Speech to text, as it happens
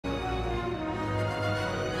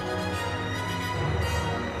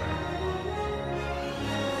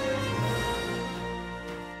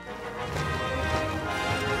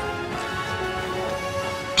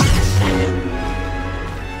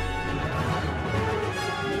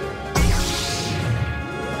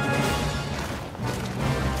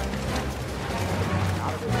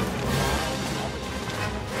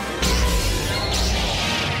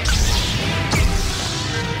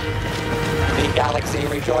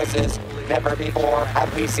choices. Never before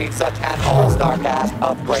have we seen such an all-star cast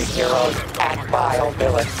of great heroes and vile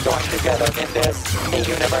villains joined together in this, the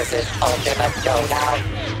universe's ultimate showdown.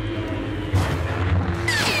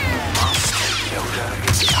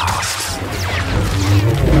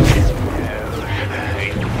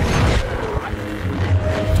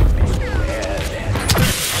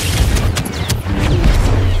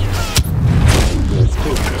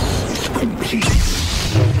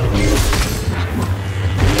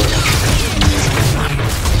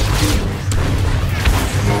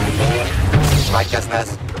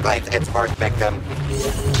 Righteousness claims its first victim.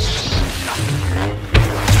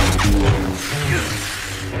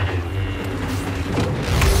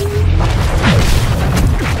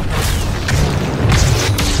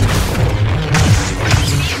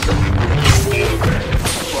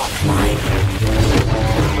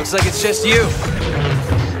 Looks like it's just you.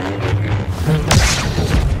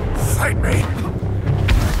 Fight me!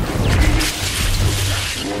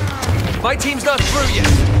 My team's not through yet.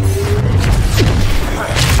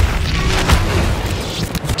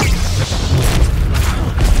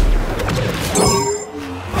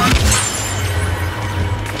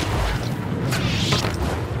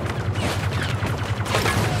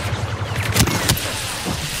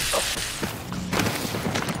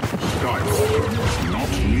 Skywalker must not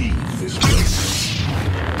leave this place.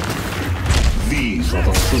 These are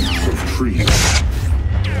the fruits of trees.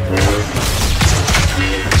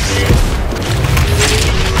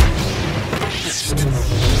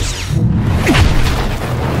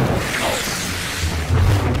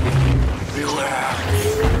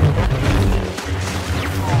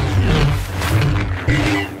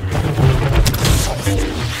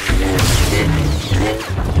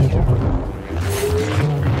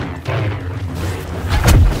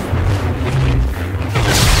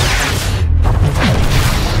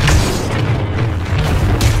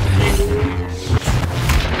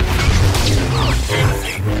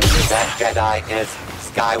 That Jedi is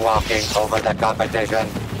skywalking over the competition.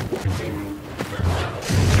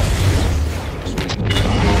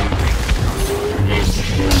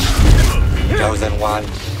 Chosen one,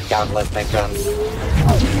 countless victims.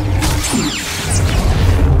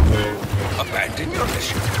 Abandon your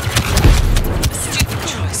mission. Stupid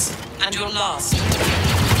choice. And your last.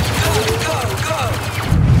 Go, go, go!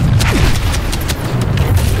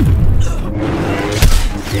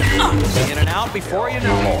 In and out before you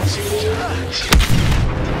know it.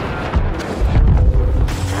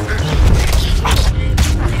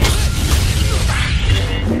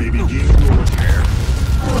 May begin your repair.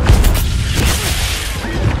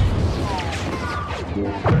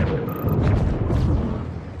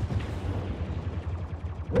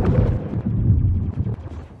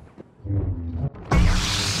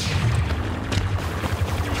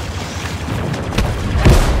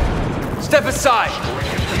 Step aside!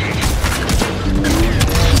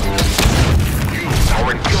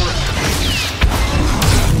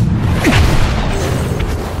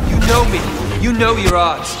 You know me. You know your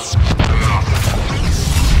odds.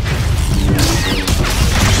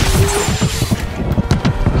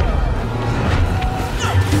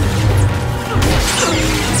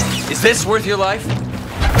 Is this worth your life?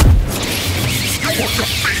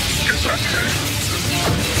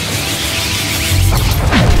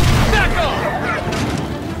 Back off!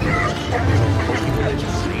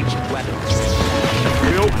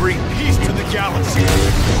 We'll bring peace to the galaxy.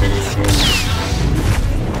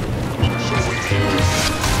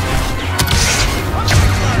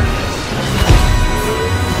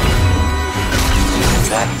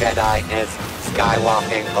 That Jedi is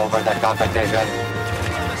skywalking over the competition.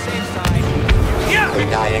 The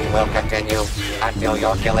dying will continue until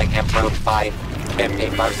your killing improves by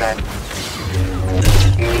 50%.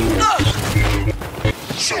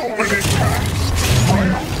 So many times.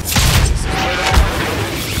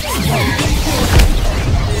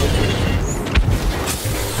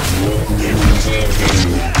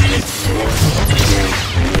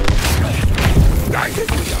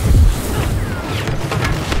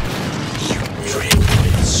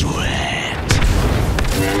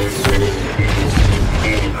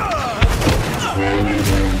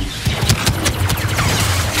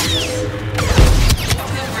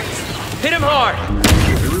 Hit him hard!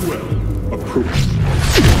 Very well. Approach.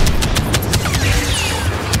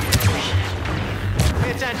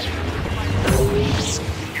 Pay attention.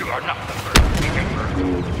 You are not the first, remember.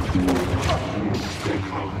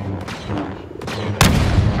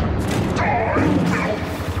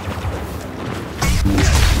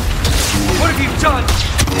 What have you done?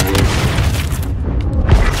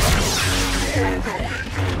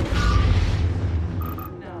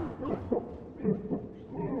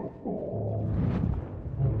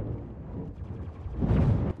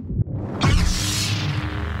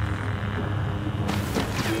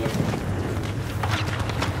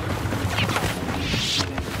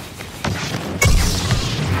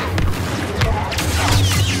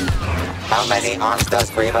 How many arms does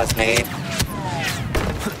Grievous need?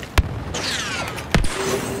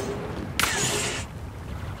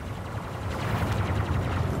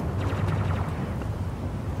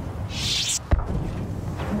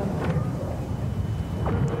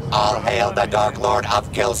 All hail the Dark Lord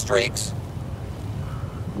of Kill Streaks.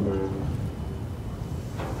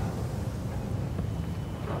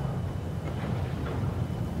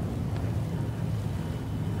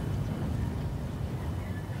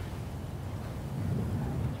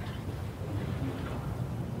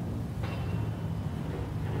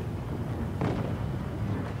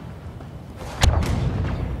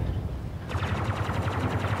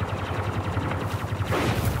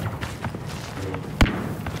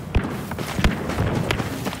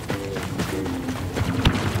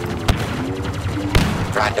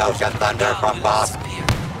 Trandoshan thunder from boss.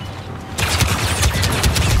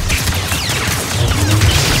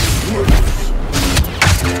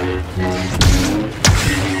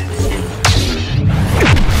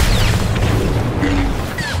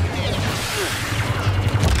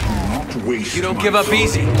 You don't give up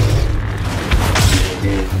easy.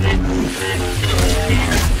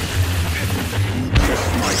 Test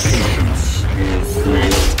my patience.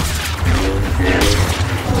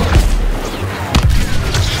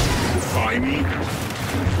 Defy me?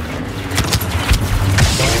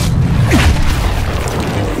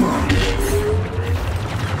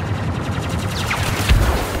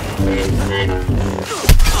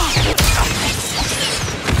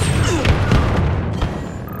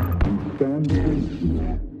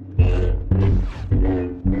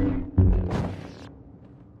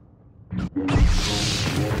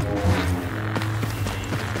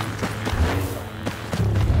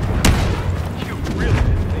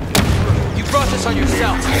 You brought this on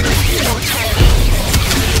yourself.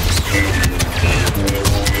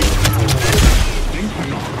 Think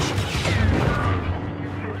not.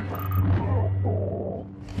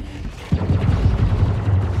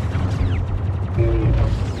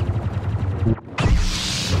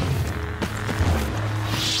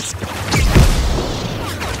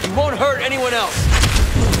 You won't hurt anyone else.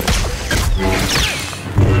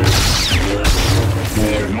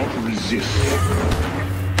 Dare not resist.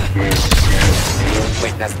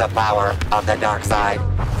 Witness the power of the dark side.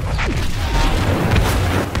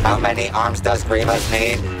 How many arms does Grievous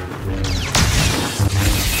need?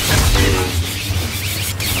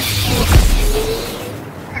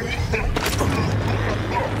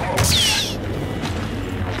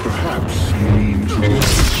 Perhaps you mean to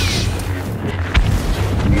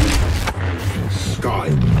sky.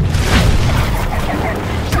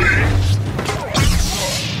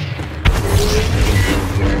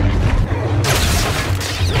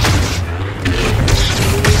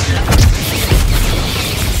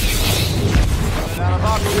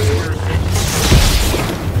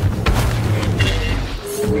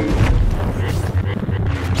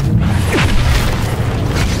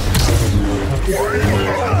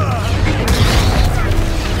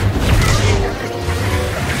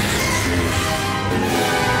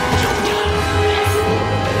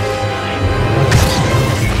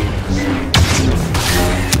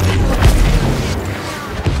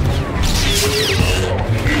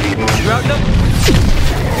 You out them?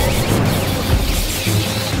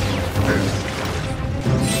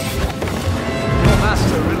 Your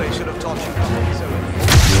master really should have taught you how.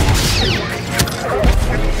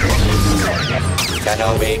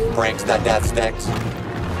 Kenobi brings the death sticks.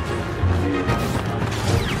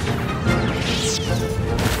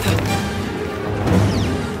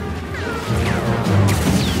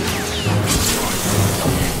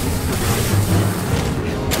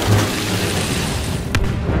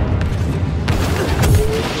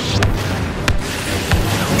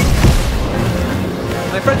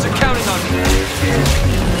 My friends are counting on me.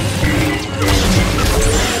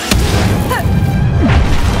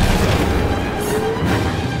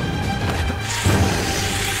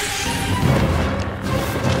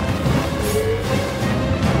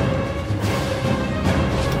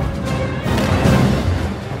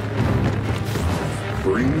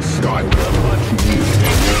 Bring skyward to me.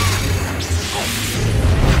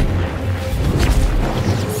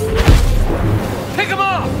 Pick him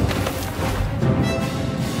off!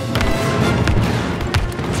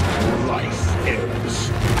 Life ebbs.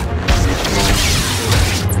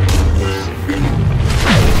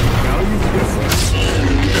 Now you differ.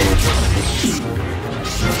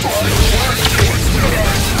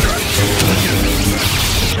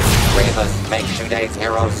 Grievous makes today's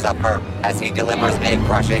hero suffer as he delivers a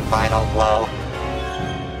crushing final blow.